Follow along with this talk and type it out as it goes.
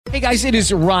Hey guys, it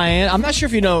is Ryan. I'm not sure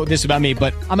if you know this about me,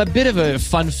 but I'm a bit of a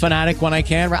fun fanatic when I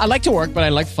can. I like to work, but I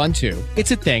like fun too.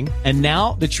 It's a thing. And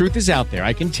now the truth is out there.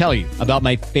 I can tell you about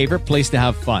my favorite place to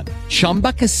have fun.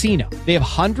 Chumba Casino. They have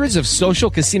hundreds of social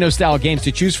casino style games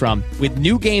to choose from with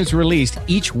new games released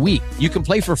each week. You can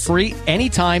play for free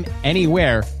anytime,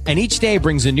 anywhere. And each day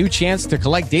brings a new chance to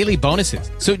collect daily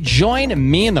bonuses. So join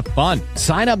me in the fun.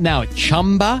 Sign up now at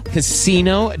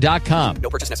ChumbaCasino.com. No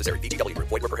purchase necessary. VGW.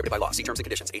 Void where prohibited by law. See terms and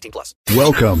conditions. 18+.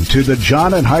 Welcome to the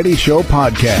John and Heidi Show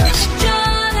podcast.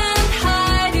 John and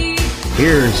Heidi.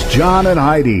 Here's John and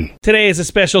Heidi. Today is a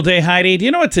special day, Heidi. Do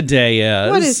you know what today is?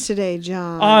 What is today,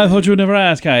 John? I thought you would never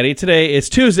ask, Heidi. Today is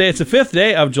Tuesday. It's the 5th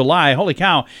day of July. Holy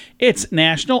cow. It's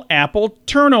National Apple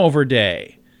Turnover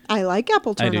Day. I like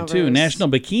apple turnovers. I do too. National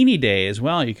Bikini Day as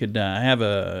well. You could have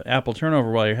a apple turnover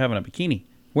while you're having a bikini.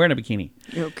 Wearing a bikini.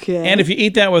 Okay. And if you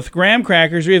eat that with graham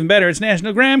crackers, or even better, it's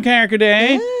National Graham Cracker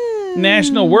Day.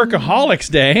 National Workaholics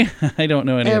Day. I don't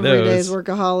know any of those. Every day is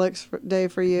Workaholics Day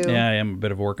for you. Yeah, I am a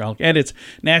bit of a workaholic. And it's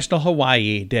National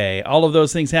Hawaii Day. All of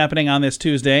those things happening on this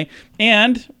Tuesday.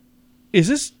 And is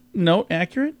this note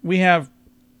accurate? We have,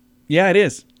 yeah, it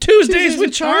is. Tuesdays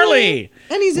with Charlie.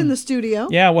 And he's in the studio.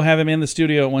 Yeah, we'll have him in the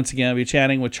studio once again. We'll be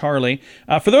chatting with Charlie.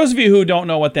 For those of you who don't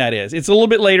know what that is, it's a little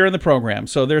bit later in the program,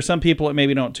 so there are some people that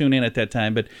maybe don't tune in at that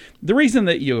time. But the reason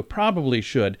that you probably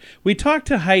should, we talked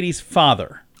to Heidi's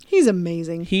father. He's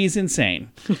amazing. He's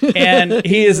insane. And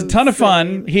he is a ton of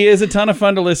fun. He is a ton of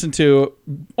fun to listen to.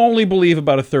 Only believe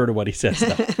about a third of what he says,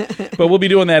 though. But we'll be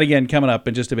doing that again coming up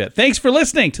in just a bit. Thanks for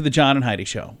listening to the John and Heidi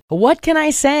Show. What can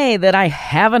I say that I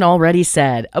haven't already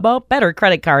said about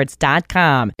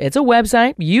BetterCreditCards.com? It's a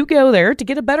website. You go there to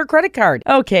get a better credit card.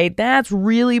 Okay, that's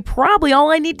really probably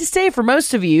all I need to say for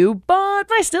most of you,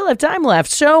 but I still have time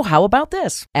left, so how about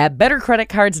this? At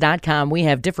BetterCreditCards.com, we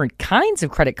have different kinds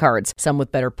of credit cards, some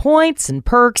with better points and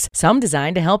perks, some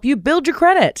designed to help you build your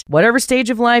credit. Whatever stage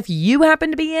of life you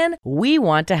happen to be in, we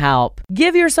want to help.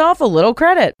 Give yourself a little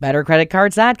credit.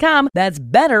 BetterCreditCards.com. That's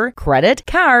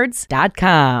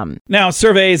BetterCreditCards.com. Now,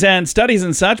 surveys and studies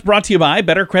and such brought to you by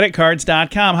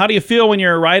BetterCreditCards.com. How do you feel when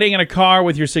you're riding in a car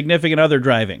with your significant other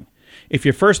driving? If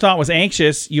your first thought was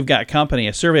anxious, you've got company.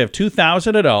 A survey of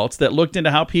 2,000 adults that looked into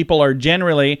how people are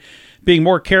generally being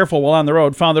more careful while on the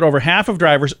road found that over half of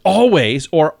drivers always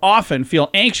or often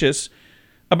feel anxious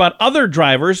about other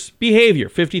drivers' behavior,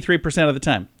 53% of the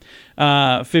time.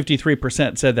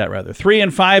 53% said that, rather. 3 in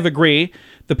 5 agree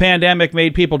the pandemic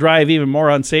made people drive even more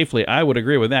unsafely. I would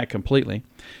agree with that completely.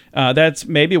 That's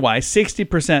maybe why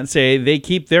 60% say they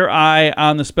keep their eye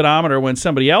on the speedometer when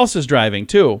somebody else is driving,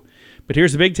 too. But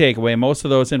here's the big takeaway. Most of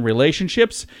those in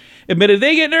relationships admitted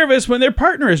they get nervous when their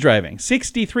partner is driving.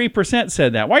 63%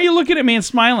 said that. Why are you looking at me and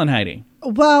smiling, Heidi?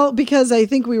 Well, because I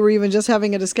think we were even just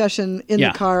having a discussion in the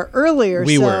car earlier.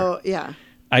 We were. Yeah.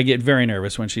 I get very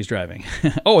nervous when she's driving.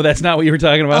 Oh, that's not what you were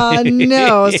talking about?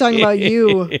 No, I was talking about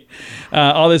you.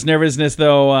 All this nervousness,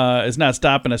 though, is not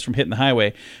stopping us from hitting the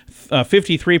highway.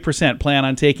 53% plan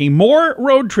on taking more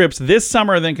road trips this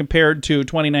summer than compared to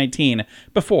 2019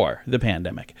 before the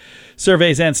pandemic.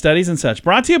 Surveys and studies and such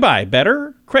brought to you by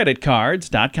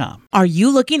BetterCreditCards.com. Are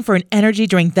you looking for an energy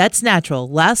drink that's natural,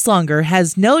 lasts longer,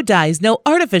 has no dyes, no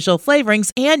artificial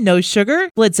flavorings, and no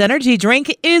sugar? Blitz Energy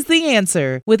Drink is the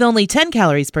answer. With only 10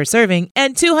 calories per serving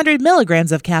and 200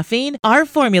 milligrams of caffeine, our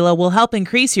formula will help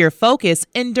increase your focus,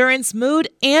 endurance, mood,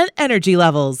 and energy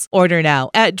levels. Order now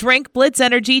at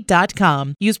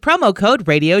drinkblitzenergy.com. Use promo code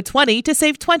RADIO20 to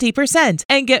save 20%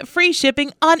 and get free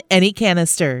shipping on any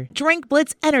canister.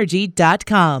 drinkblitzenergy.com.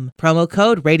 Promo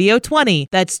code RADIO20.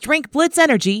 That's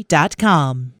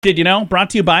drinkblitzenergy.com. Did you know?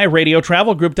 Brought to you by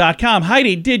RadioTravelGroup.com.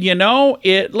 Heidi, did you know?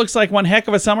 It looks like one heck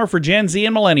of a summer for Gen Z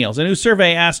and millennials. A new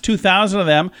survey asked 2,000 of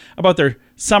them about their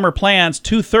summer plans.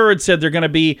 2/3 said they're going to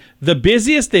be the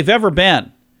busiest they've ever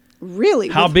been. Really?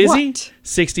 How With busy? What?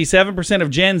 67% of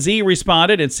Gen Z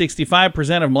responded and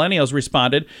 65% of millennials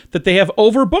responded that they have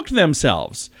overbooked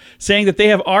themselves, saying that they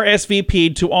have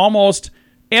RSVP'd to almost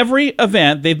every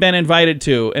event they've been invited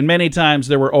to, and many times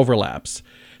there were overlaps.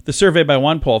 The survey by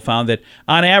one poll found that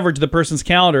on average, the person's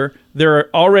calendar, there are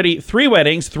already 3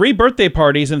 weddings, 3 birthday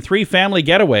parties, and 3 family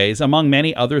getaways, among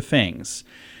many other things.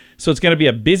 So it's going to be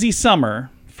a busy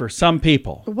summer for some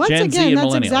people. Once Gen Z again, and that's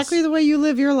millennials. exactly the way you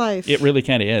live your life. It really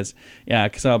kind of is. Yeah,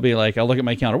 because I'll be like, I'll look at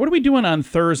my calendar. What are we doing on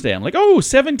Thursday? I'm like,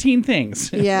 17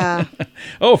 things. Yeah.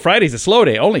 Oh, Friday's a slow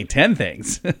day. Only 10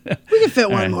 things. We can fit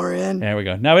one right. more in. There we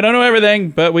go. Now, we don't know everything,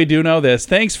 but we do know this.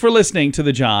 Thanks for listening to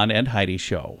the John and Heidi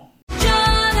Show.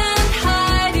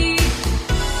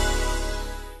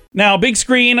 Now, big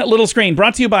screen, little screen,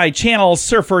 brought to you by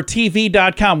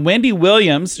channelsurfertv.com. Wendy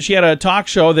Williams, she had a talk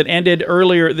show that ended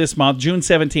earlier this month, June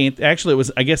 17th. Actually, it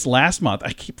was, I guess, last month.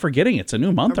 I keep forgetting it's a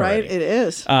new month already. Right, it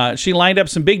is. She lined up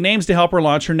some big names to help her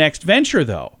launch her next venture,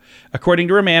 though. According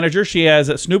to her manager, she has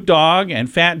Snoop Dogg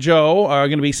and Fat Joe are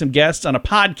going to be some guests on a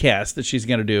podcast that she's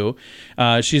going to do.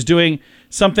 She's doing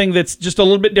something that's just a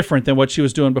little bit different than what she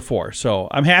was doing before. So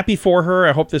I'm happy for her.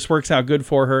 I hope this works out good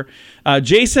for her.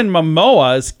 Jason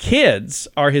Momoa's kids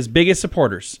are his biggest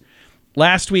supporters.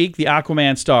 Last week, the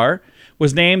Aquaman star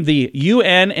was named the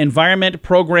UN Environment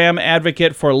Program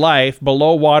Advocate for Life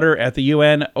below water at the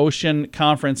UN Ocean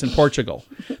Conference in Portugal.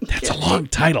 That's a long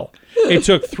title. It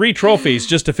took 3 trophies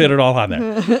just to fit it all on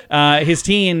there. His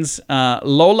teens,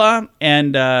 Lola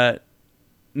and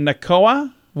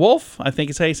Nakoa Wolf, I think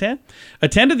is how you say it,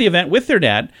 attended the event with their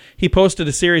dad. He posted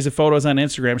a series of photos on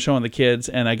Instagram showing the kids,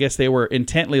 and I guess they were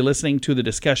intently listening to the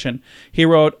discussion. He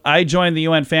wrote, "I joined the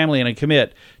UN family and I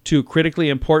commit to critically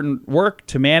important work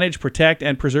to manage, protect,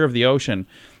 and preserve the ocean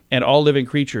and all living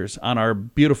creatures on our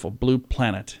beautiful blue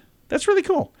planet." That's really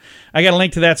cool. I got a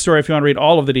link to that story if you want to read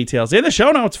all of the details in the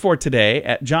show notes for today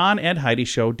at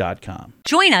johnandheidishow.com.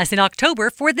 Join us in October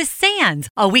for The Sands,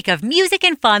 a week of music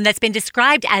and fun that's been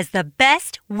described as the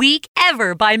best week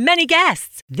ever by many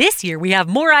guests. This year we have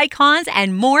more icons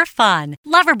and more fun.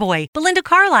 Loverboy, Belinda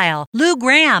Carlisle, Lou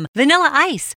Gramm, Vanilla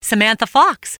Ice, Samantha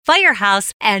Fox,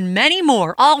 Firehouse, and many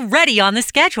more already on the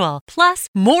schedule. Plus,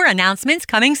 more announcements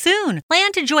coming soon.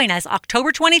 Plan to join us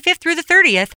October 25th through the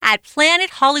 30th at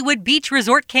Planet Hollywood Beach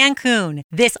Resort Cancun.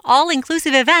 This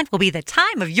all-inclusive event will be the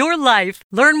time of your life.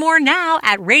 Learn more now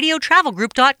at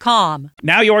radiotravelgroup.com.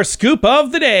 Now your scoop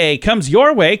of the day comes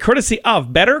your way courtesy of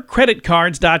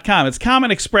bettercreditcards.com. It's a common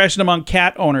expression among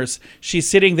cat owners. She's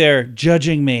sitting there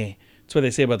judging me. That's what they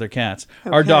say about their cats.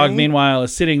 Okay. Our dog, meanwhile,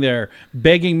 is sitting there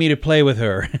begging me to play with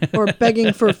her. Or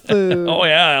begging for food. Oh,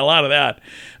 yeah, a lot of that.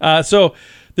 So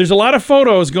there's a lot of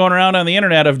photos going around on the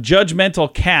internet of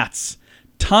judgmental cats.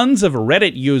 Tons of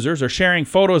Reddit users are sharing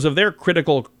photos of their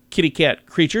critical kitty cat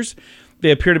creatures. They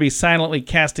appear to be silently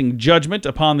casting judgment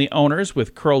upon the owners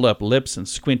with curled up lips and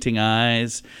squinting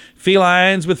eyes.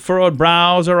 Felines with furrowed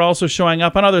brows are also showing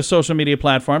up on other social media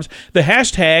platforms. The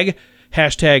hashtag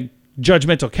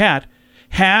judgmental cat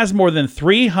has more than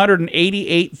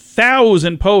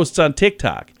 388,000 posts on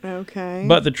TikTok. Okay.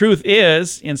 But the truth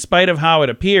is, in spite of how it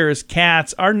appears,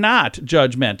 cats are not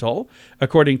judgmental,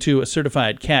 according to a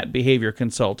certified cat behavior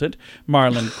consultant,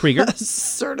 Marlon Krieger.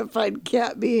 Certified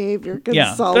cat behavior consultant.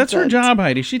 Yeah, that's her job,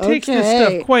 Heidi. She takes this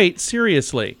stuff quite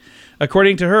seriously.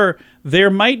 According to her, there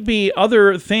might be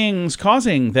other things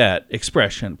causing that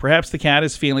expression. Perhaps the cat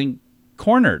is feeling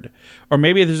cornered, or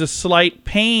maybe there's a slight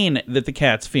pain that the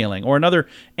cat's feeling, or another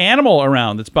animal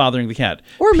around that's bothering the cat.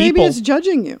 Or maybe it's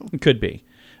judging you. Could be.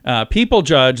 People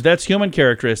judge. That's human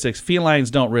characteristics.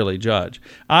 Felines don't really judge.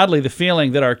 Oddly, the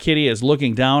feeling that our kitty is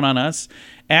looking down on us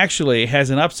actually has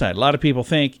an upside. A lot of people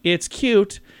think it's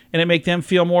cute, and it makes them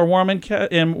feel more warm and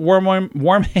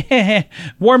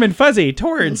fuzzy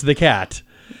towards the cat.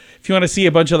 If you want to see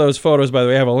a bunch of those photos, by the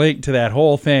way, I have a link to that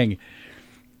whole thing.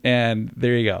 And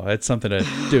there you go. It's something to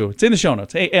do. It's in the show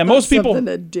notes. Hey, and most people, something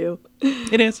to do.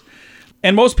 It is.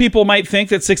 And most people might think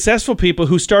that successful people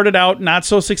who started out not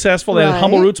so successful, that had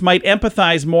humble roots, might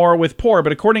empathize more with poor.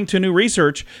 But according to new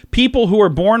research, people who are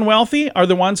born wealthy are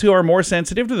the ones who are more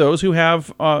sensitive to those who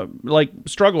have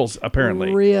struggles,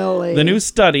 apparently. Really? The new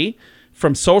study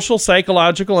from social,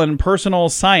 psychological, and personal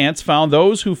science found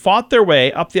those who fought their way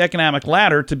up the economic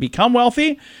ladder to become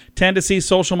wealthy tend to see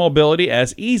social mobility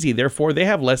as easy. Therefore, they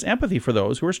have less empathy for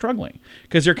those who are struggling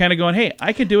because they're kind of going, hey,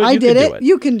 I could do it, you could do it.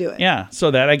 You can do it. Yeah,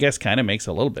 so that, I guess, kind of makes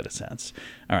a little bit of sense.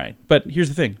 All right, but here's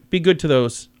the thing. Be good to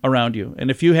those around you.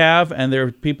 And if you have, and there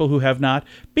are people who have not,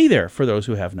 be there for those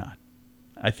who have not.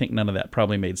 I think none of that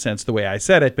probably made sense the way I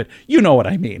said it, but you know what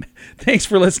I mean. Thanks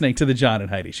for listening to The John and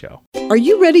Heidi Show. Are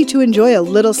you ready to enjoy a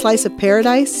little slice of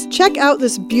paradise? Check out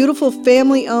this beautiful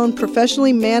family-owned,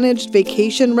 professionally managed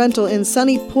vacation rental in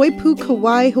sunny Poipu,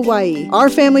 Kauai, Hawaii. Our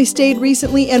family stayed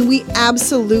recently and we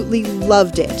absolutely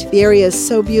loved it. The area is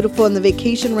so beautiful and the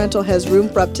vacation rental has room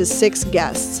for up to 6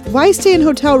 guests. Why stay in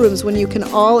hotel rooms when you can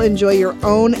all enjoy your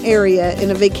own area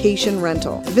in a vacation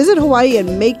rental? Visit Hawaii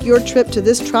and make your trip to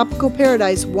this tropical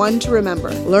paradise one to remember.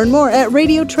 Learn more at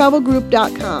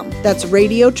radiotravelgroup.com. That's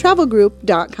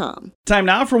radiotravelgroup.com. Time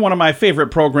now for one of my favorite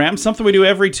programs, something we do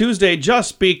every Tuesday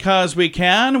just because we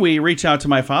can. We reach out to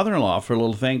my father-in-law for a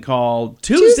little thing called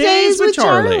Tuesdays with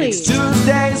Charlie.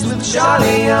 Tuesdays with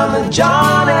Charlie on the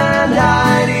John and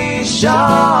Heidi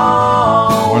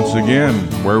Show. Once once again.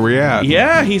 Where we at?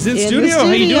 Yeah, he's in In the studio. How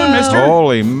you doing, studio. mister?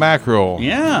 Holy mackerel.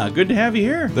 Yeah, good to have you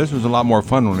here. This was a lot more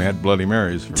fun when we had Bloody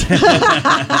Marys.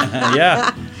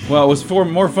 Yeah. Well, it was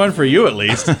more fun for you, at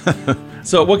least.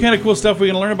 So what kind of cool stuff are we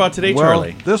going to learn about today,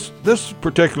 Charlie? This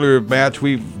particular match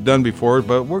we've done before,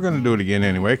 but we're going to do it again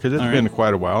anyway because it's All been right.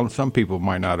 quite a while, and some people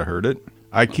might not have heard it.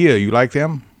 IKEA, you like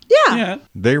them? Yeah. Yeah.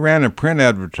 They ran a print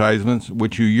advertisements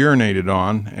which you urinated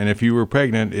on, and if you were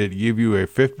pregnant, it'd give you a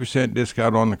 50%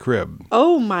 discount on the crib.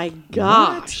 Oh my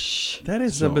gosh. That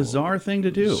is a bizarre thing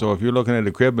to do. So if you're looking at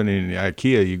a crib in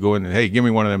IKEA, you go in and, hey, give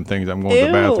me one of them things. I'm going to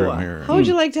the bathroom here. How would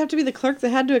you like to have to be the clerk that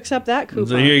had to accept that coupon?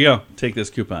 So here you go. Take this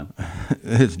coupon.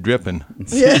 It's dripping.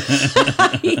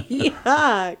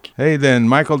 Yuck. Hey, then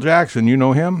Michael Jackson, you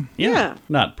know him? Yeah.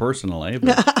 Not personally,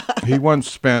 but He once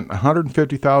spent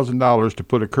 $150,000 to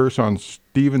put a curse on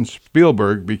Steven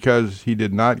Spielberg because he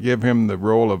did not give him the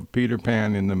role of Peter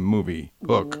Pan in the movie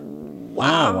Hook.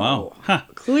 Wow. Oh, wow. Huh.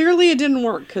 Clearly it didn't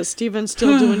work because Steven's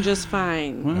still doing just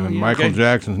fine. And Michael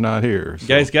Jackson's not here. So.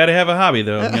 Guys got to have a hobby,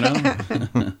 though, you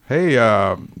know? Hey,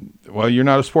 well, you're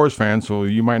not a sports fan, so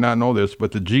you might not know this,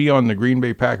 but the G on the Green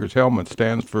Bay Packers helmet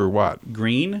stands for what?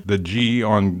 Green? The G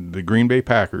on the Green Bay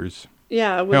Packers.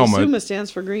 Yeah, I would Helmet. assume it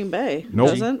stands for Green Bay.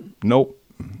 Nope. Doesn't? Nope.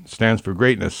 Stands for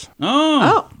greatness.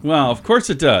 Oh. Well, of course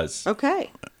it does.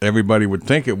 Okay. Everybody would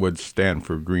think it would stand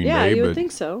for Green Yeah, Bay, you but would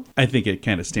think so. I think it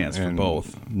kind of stands for and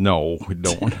both. No, it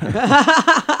don't.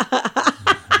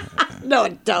 No,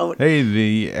 it don't. Hey,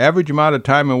 the average amount of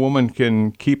time a woman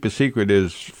can keep a secret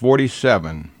is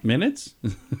 47. Minutes?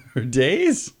 Or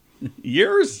days?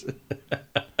 Years?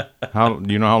 Do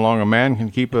you know how long a man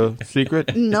can keep a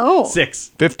secret? No.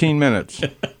 6. 15 minutes.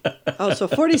 Oh, so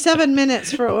 47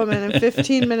 minutes for a woman and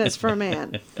 15 minutes for a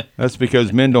man. That's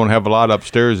because men don't have a lot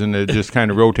upstairs and it just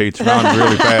kind of rotates around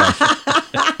really fast.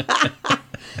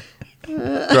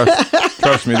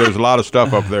 Trust me, there's a lot of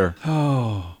stuff up there.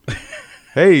 Oh.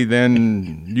 Hey,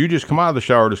 then you just come out of the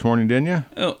shower this morning, didn't you?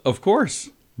 Oh, of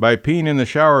course. By peeing in the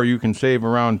shower, you can save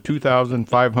around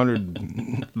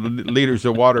 2,500 liters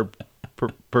of water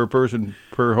per person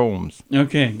per homes.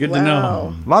 Okay, good to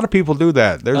know. A lot of people do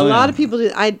that. There's A lot of people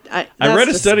do. I read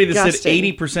a study that said disgusting.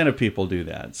 80% of people do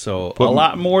that. So a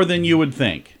lot more than you would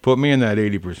think. Put me in that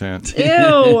 80%.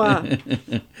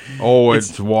 Ew. Oh,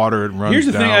 it's water. It runs Here's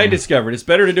the down. thing I discovered. It's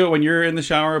better to do it when you're in the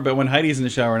shower, but when Heidi's in the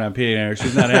shower and I'm peeing in her,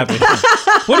 she's not happy.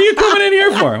 What are you coming in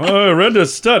here for? Well, I read a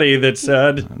study that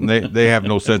said... They have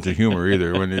no sense of humor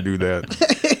either when they do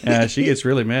that. Yeah, she gets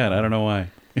really mad. I don't know why.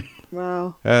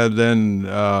 Wow. Then,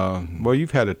 well,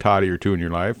 you've had a toddy or two in your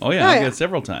life. Oh, yeah, Oh, I yeah. got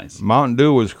several ties. Mountain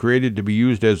Dew was created to be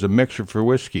used as a mixture for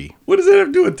whiskey. What does that have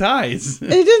to do with ties? It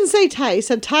didn't say tie, it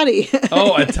said toddy.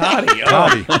 Oh, a toddy.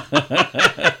 Oh,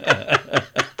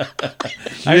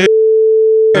 Toddy.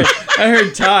 I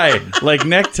heard tie, like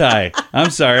necktie. I'm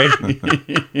sorry.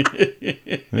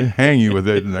 They hang you with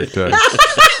it next time.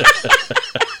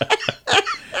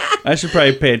 I should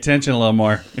probably pay attention a little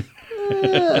more.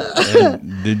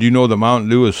 Did you know the Mountain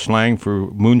Dew is slang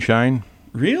for moonshine?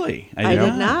 Really? I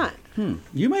did not.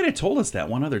 You might have told us that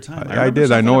one other time. I remember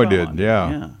did. I know I something did.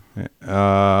 about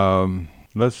Yeah.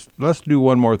 Let's do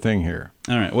one more thing here.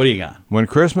 All right. What do you got? When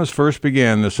Christmas first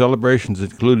began, the celebrations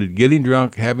included getting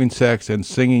drunk, having sex, and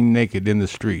singing naked in the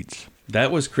streets.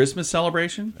 That was Christmas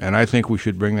celebration? And I think we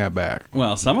should bring that back.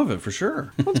 Well, some of it for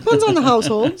sure. Well, it depends on the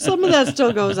household. Some of that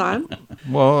still goes on.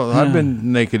 Well, I've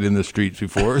been naked in the streets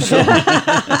before, so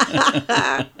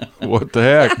what the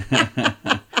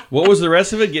heck? What was the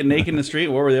rest of it? Getting naked in the street?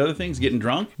 What were the other things? Getting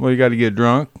drunk? Well, you got to get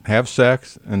drunk, have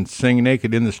sex, and sing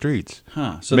naked in the streets.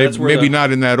 Huh. So maybe, that's where maybe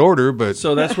not in that order, but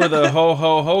So that's where the ho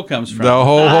ho ho comes from. the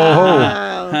ho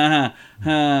ho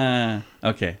ho.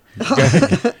 Okay.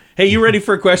 Hey, you ready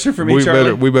for a question for me, We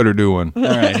Charlie? better do one. All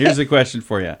right, here's a question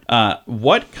for you.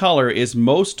 What color is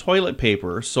most toilet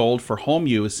paper sold for home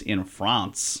use in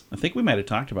France? I think we might have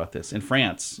talked about this. In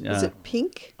France. Is it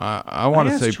pink? I want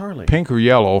to asked say Charlie. pink or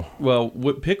yellow. Well,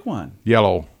 pick one.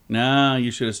 Yellow. No,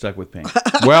 you should have stuck with pink.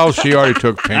 Well, she already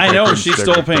took pink. I know, couldn't she stick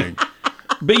stole with pink.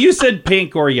 But you said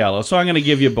pink or yellow, so I'm going to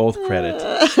give you both credit.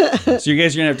 So you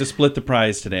guys are going to have to split the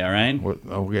prize today, all right?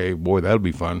 Okay, boy, that'll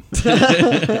be fun.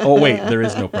 Oh, wait, there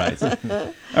is no prize.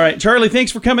 All right, Charlie,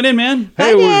 thanks for coming in, man.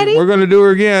 Hey, we're going to do her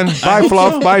again. Bye,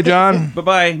 Fluff. Bye, John.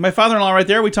 Bye-bye. My father-in-law right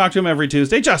there, we talk to him every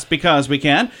Tuesday just because we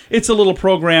can. It's a little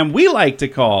program we like to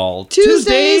call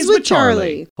Tuesdays with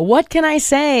Charlie. What can I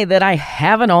say that I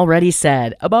haven't already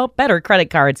said about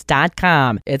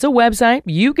BetterCreditCards.com? It's a website.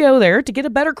 You go there to get a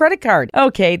better credit card.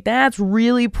 Okay, that's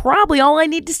really probably all I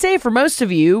need to say for most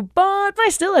of you, but I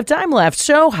still have time left,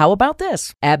 so how about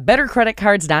this? At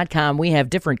BetterCreditCards.com, we have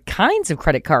different kinds of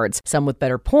credit cards, some with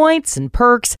better points and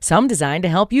perks, some designed to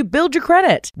help you build your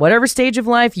credit. Whatever stage of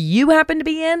life you happen to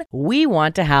be in, we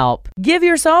want to help. Give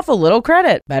yourself a little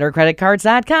credit.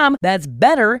 BetterCreditCards.com. That's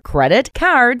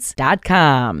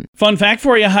BetterCreditCards.com. Fun fact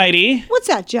for you, Heidi. What's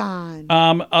that, John?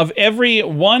 Of every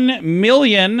 1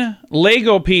 million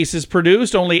Lego pieces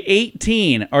produced, only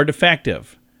 18 are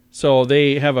defective. So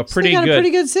they have a pretty they got good... a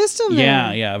pretty good system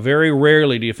there. Yeah. Very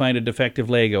rarely do you find a defective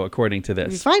Lego, according to If you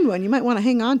this. find one, you might want to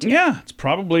hang on to it. Yeah, it's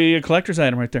probably a collector's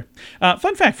item right there.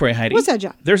 Fun fact for you, Heidi. What's that,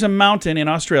 John? There's a mountain in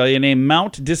Australia named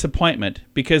Mount Disappointment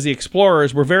because the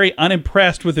explorers were very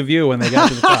unimpressed with the view when they got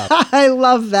to the top. I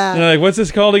love that. They're like, what's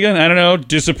this called again? I don't know.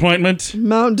 Disappointment.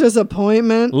 Mount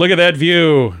Disappointment. Look at that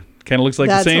view. Kind of looks like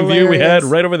That's the same view we had hilarious.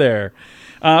 right over there.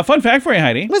 Fun fact for you,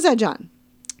 Heidi. What's that, John?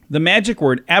 The magic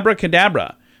word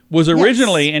abracadabra was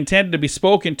originally intended to be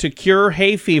spoken to cure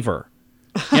hay fever.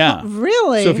 Yeah.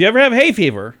 Really? So if you ever have hay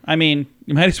fever, I mean,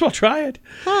 you might as well try it.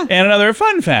 And another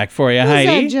fun fact for you,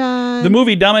 Heidi. that, John? The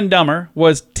movie Dumb and Dumber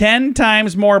was 10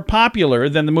 times more popular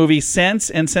than the movie Sense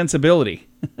and Sensibility.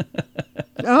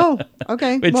 Oh,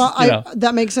 okay. Which, Well, you know.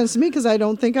 that makes sense to me because I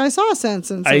don't think I saw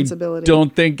Sense and Sensibility. I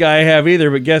don't think I have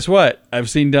either, but guess what? I've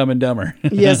seen Dumb and Dumber.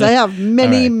 Yes, I have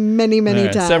many, All right. many All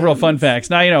right, times. several fun facts.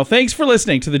 Now, you know, thanks for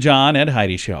listening to the John and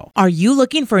Heidi Show. Are you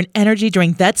looking for an energy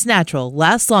drink that's natural,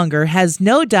 lasts longer, has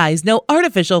no dyes, no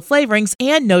artificial flavorings,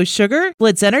 and no sugar?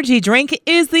 Blitz Energy Drink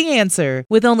is the answer.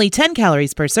 With only 10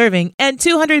 calories per serving and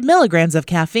 200 milligrams of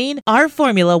caffeine, our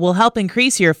formula will help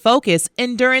increase your focus,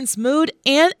 endurance, mood,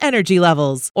 and energy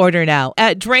levels. Order now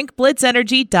at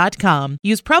drinkblitzenergy.com.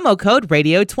 Use promo code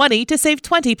RADIO20 to save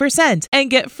 20% and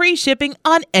get free shipping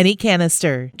on any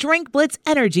canister.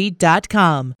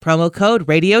 drinkblitzenergy.com. Promo code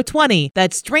RADIO20.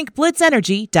 That's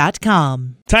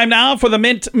drinkblitzenergy.com. Time now for the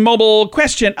Mint Mobile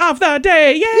question of the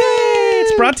day. Yay!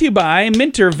 It's brought to you by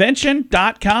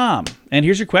Mintervention.com. And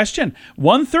here's your question.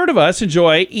 1/3 of us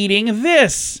enjoy eating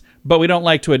this, but we don't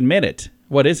like to admit it.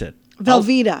 What is it?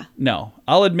 Velveeta. No,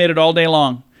 I'll admit it all day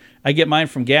long. I get mine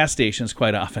from gas stations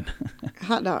quite often.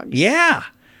 Hot dogs. Yeah.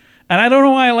 And I don't know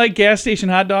why I like gas station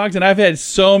hot dogs. And I've had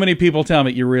so many people tell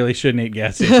me you really shouldn't eat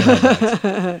gas station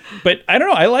hot dogs. But I don't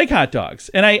know. I like hot dogs.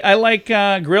 And I like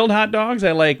grilled hot dogs.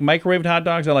 I like microwaved hot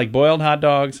dogs. I like boiled hot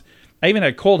dogs. I even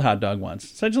had a cold hot dog once.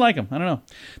 So I just like them. I don't know.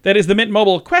 That is the Mint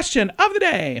Mobile question of the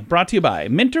day, brought to you by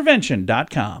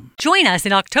Mintervention.com. Join us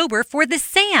in October for The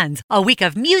Sands, a week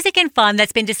of music and fun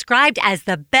that's been described as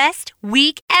the best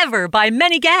week ever by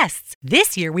many guests.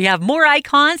 This year we have more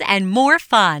icons and more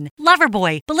fun.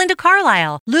 Loverboy, Belinda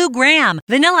Carlisle, Lou Gramm,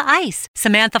 Vanilla Ice,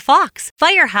 Samantha Fox,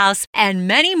 Firehouse, and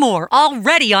many more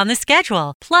already on the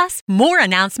schedule. Plus, more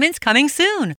announcements coming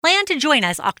soon. Plan to join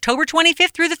us October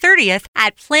 25th through the 30th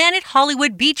at Planet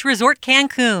Hollywood Beach Resort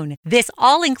Cancun. This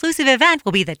all-inclusive event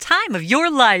will be the time of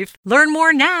your life. Learn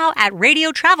more now at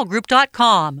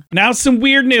radiotravelgroup.com. Now some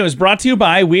weird news brought to you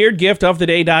by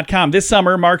WeirdGiftOfTheDay.com. This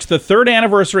summer marks the 3rd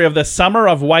anniversary of the Summer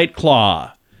of White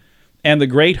Claw and the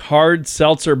great hard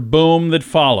seltzer boom that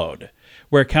followed,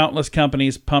 where countless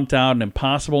companies pumped out an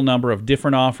impossible number of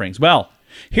different offerings. Well,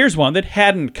 here's one that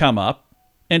hadn't come up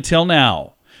until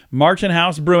now. Martin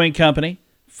House Brewing Company,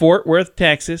 Fort Worth,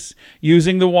 Texas,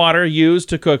 using the water used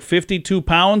to cook 52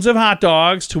 pounds of hot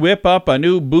dogs to whip up a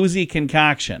new boozy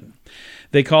concoction.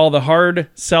 They call the hard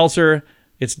seltzer,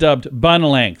 it's dubbed Bun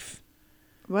Length.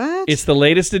 What? It's the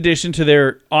latest addition to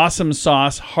their awesome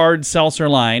sauce hard seltzer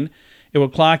line. It will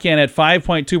clock in at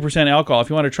 5.2% alcohol. If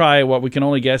you want to try what we can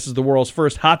only guess is the world's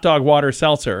first hot dog water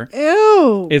seltzer.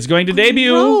 Ew. It's going to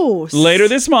debut Gross. later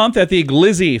this month at the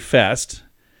Glizzy Fest,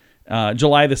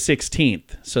 July the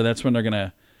 16th. So that's when they're going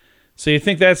to... So you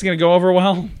think that's going to go over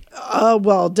well?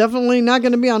 Well, definitely not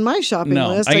going to be on my shopping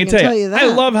list. I can tell you that. I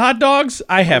love hot dogs.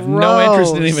 I have no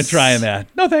interest in even trying that.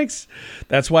 No thanks.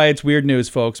 That's why it's weird news,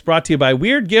 folks. Brought to you by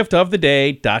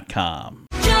WeirdGiftOfTheDay.com.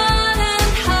 John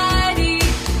and Heidi.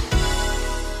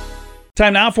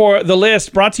 Time now for the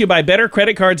list, brought to you by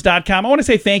BetterCreditCards.com. I want to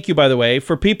say thank you, by the way,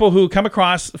 for people who come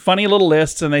across funny little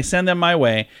lists and they send them my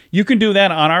way. You can do that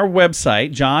on our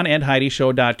website,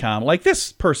 JohnandHeidiShow.com, like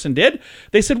this person did.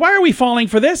 They said, why are we falling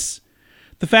for this?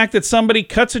 The fact that somebody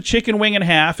cuts a chicken wing in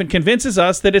half and convinces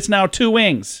us that it's now 2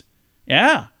 wings.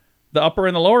 Yeah, the upper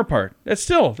and the lower part. That's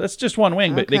just one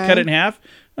wing, but they cut it in half.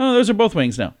 Oh, those are both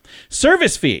wings now.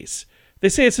 Service fees. They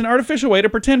say it's an artificial way to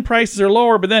pretend prices are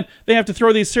lower, but then they have to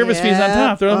throw these service fees on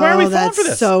top. They're like, why are we falling for this?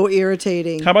 That's so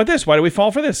irritating. How about this? Why do we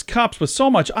fall for this? Cups with so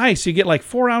much ice, you get like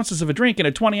 4 ounces of a drink in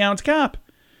a 20-ounce cup.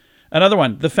 Another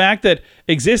one, the fact that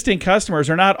existing customers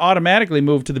are not automatically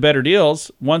moved to the better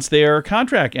deals once their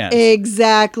contract ends.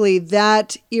 Exactly.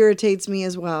 That irritates me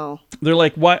as well. They're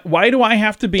like, why do I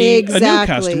have to be a new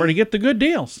customer to get the good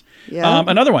deals? Yeah.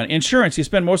 Another one, insurance. You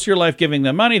spend most of your life giving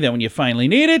them money. Then when you finally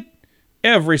need it,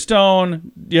 every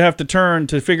stone you have to turn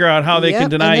to figure out how they can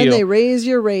deny you. And then they raise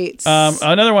your rates.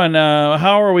 Another one,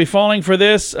 how are we falling for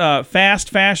this? Fast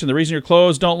fashion. The reason your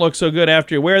clothes don't look so good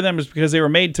after you wear them is because they were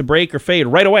made to break or fade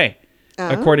right away,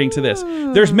 according to this.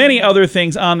 There's many other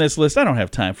things on this list. I don't have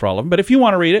time for all of them, but if you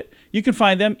want to read it, you can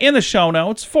find them in the show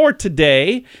notes for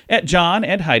today at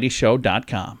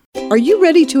johnandheidishow.com. Are you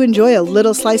ready to enjoy a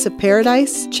little slice of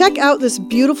paradise? Check out this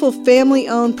beautiful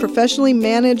family-owned, professionally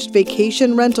managed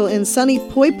vacation rental in sunny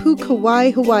Poipu,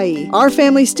 Kauai, Hawaii. Our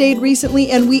family stayed recently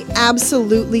and we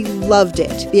absolutely loved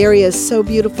it. The area is so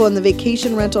beautiful and the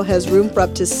vacation rental has room for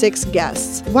up to 6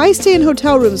 guests. Why stay in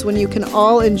hotel rooms when you can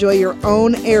all enjoy your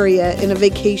own area in a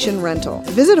vacation rental?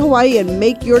 Visit Hawaii and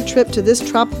make your trip to this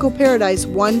tropical paradise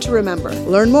one to remember.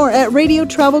 Learn more at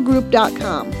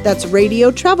radiotravelgroup.com. That's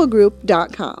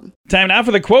radiotravelgroup.com. Time now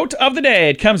for the quote of the day.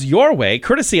 It comes your way,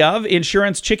 courtesy of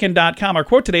InsuranceChicken.com. Our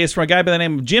quote today is from a guy by the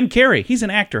name of Jim Carrey. He's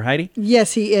an actor, Heidi.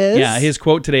 Yes, he is. Yeah, his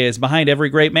quote today is, behind every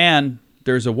great man,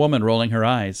 there's a woman rolling her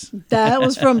eyes. That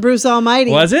was from Bruce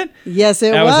Almighty. Was it? Yes, it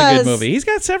was. That was a good movie. He's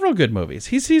got several good movies.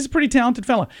 He's a pretty talented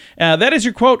fellow. That is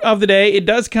your quote of the day. It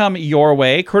does come your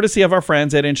way, courtesy of our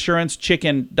friends at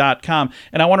InsuranceChicken.com.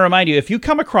 And I want to remind you, if you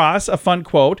come across a fun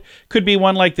quote, could be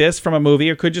one like this from a movie,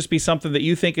 or could just be something that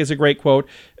you think is a great quote.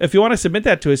 If you want to submit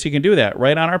that to us, you can do that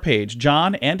right on our page,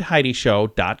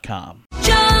 johnandheidishow.com.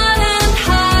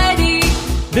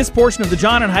 This portion of the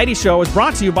John and Heidi Show is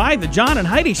brought to you by the John and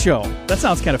Heidi Show. That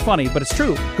sounds kind of funny, but it's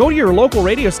true. Go to your local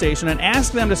radio station and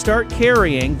ask them to start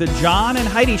carrying the John and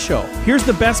Heidi Show. Here's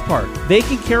the best part. They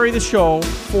can carry the show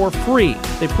for free.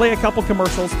 They play a couple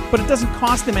commercials, but it doesn't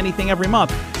cost them anything every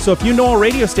month. So if you know a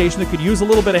radio station that could use a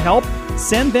little bit of help,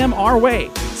 send them our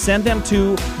way. Send them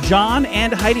to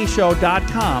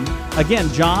johnandheidishow.com. Again,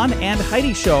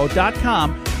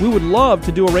 johnandheidishow.com. We would love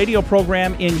to do a radio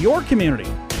program in your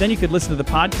community. Then you could listen to the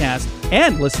podcast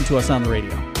and listen to us on the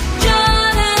radio.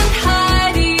 John and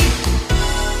Heidi.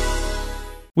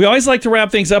 We always like to wrap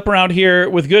things up around here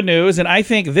with good news, and I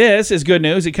think this is good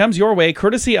news. It comes your way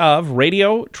courtesy of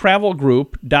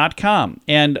radiotravelgroup.com.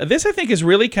 And this, I think, is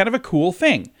really kind of a cool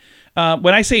thing.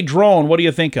 When I say drone, what do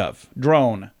you think of?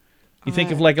 Drone. You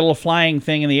think of like a little flying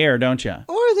thing in the air, don't you?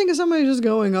 Or I think of somebody just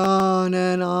going on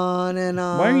and on and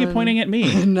on. Why are you pointing at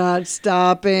me? Not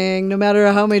stopping. No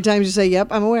matter how many times you say, yep,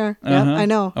 I'm aware. Yep, I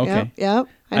know. Okay. Yep,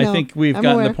 I know. I think we've I'm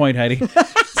gotten aware. the point, Heidi.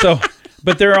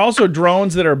 But there are also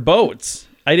drones that are boats.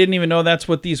 I didn't even know that's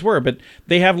what these were, but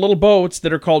they have little boats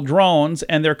that are called drones,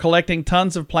 and they're collecting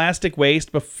tons of plastic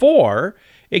waste before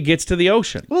it gets to the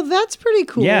ocean. Well, that's pretty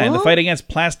cool. Yeah, in the fight against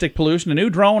plastic pollution, a new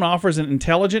drone offers an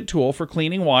intelligent tool for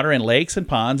cleaning water in lakes and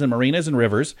ponds and marinas and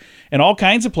rivers and all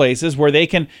kinds of places where they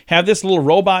can have this little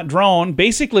robot drone,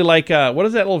 basically like, what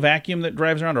is that little vacuum that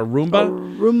drives around? A Roomba? A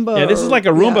Roomba. Yeah, this is like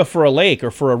a Roomba for a lake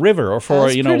or for a river or for,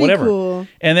 That's pretty whatever. cool.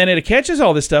 And then it catches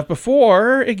all this stuff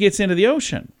before it gets into the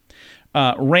ocean.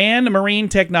 RAN Marine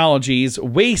Technologies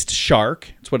Waste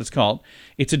Shark, that's what it's called.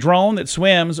 It's a drone that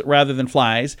swims rather than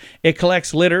flies. It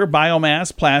collects litter,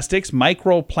 biomass, plastics,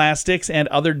 microplastics, and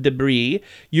other debris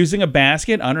using a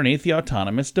basket underneath the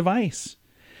autonomous device.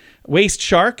 Waste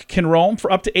Shark can roam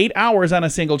for up to 8 hours on a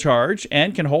single charge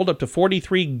and can hold up to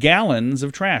 43 gallons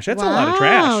of trash. That's a lot of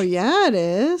trash. Wow, yeah, it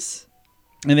is.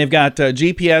 And they've got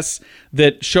GPS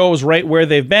that shows right where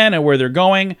they've been and where they're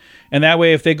going. And that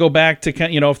way, if they go back to,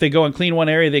 if they go and clean one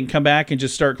area, they can come back and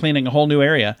just start cleaning a whole new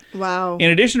area. Wow.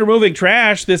 In addition to removing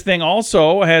trash, this thing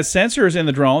also has sensors in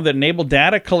the drone that enable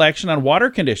data collection on water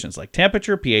conditions like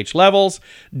temperature, pH levels,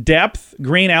 depth,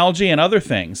 green algae, and other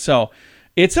things. So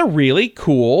it's a really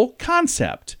cool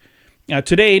concept.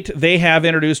 To date, they have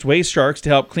introduced waste sharks to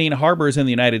help clean harbors in the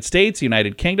United States,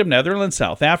 United Kingdom, Netherlands,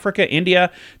 South Africa, India,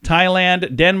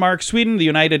 Thailand, Denmark, Sweden, the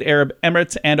United Arab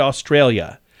Emirates, and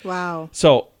Australia. Wow.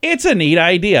 So it's a neat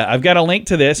idea. I've got a link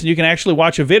to this, and you can actually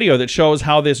watch a video that shows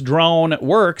how this drone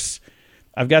works.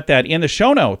 I've got that in the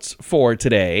show notes for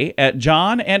today at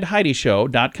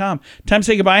johnandheidishow.com. Time to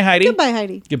say goodbye, Heidi. Goodbye,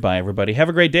 Heidi. Goodbye, everybody. Have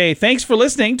a great day. Thanks for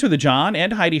listening to the John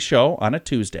and Heidi Show on a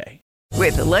Tuesday.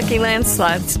 With the Lucky Land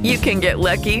Slots, you can get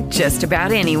lucky just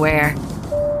about anywhere.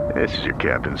 This is your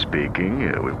captain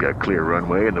speaking. We've got clear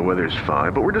runway and the weather's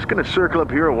fine, but we're just going to circle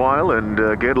up here a while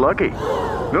and get lucky.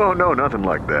 No, nothing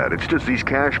like that. It's just these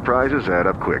cash prizes add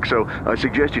up quick. So I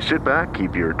suggest you sit back,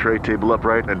 keep your tray table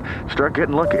upright, and start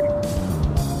getting lucky.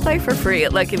 Play for free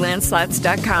at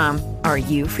LuckyLandSlots.com. Are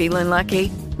you feeling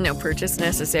lucky? No purchase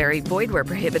necessary. Void where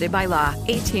prohibited by law.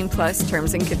 18+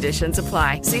 terms and conditions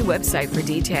apply. See website for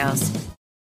details.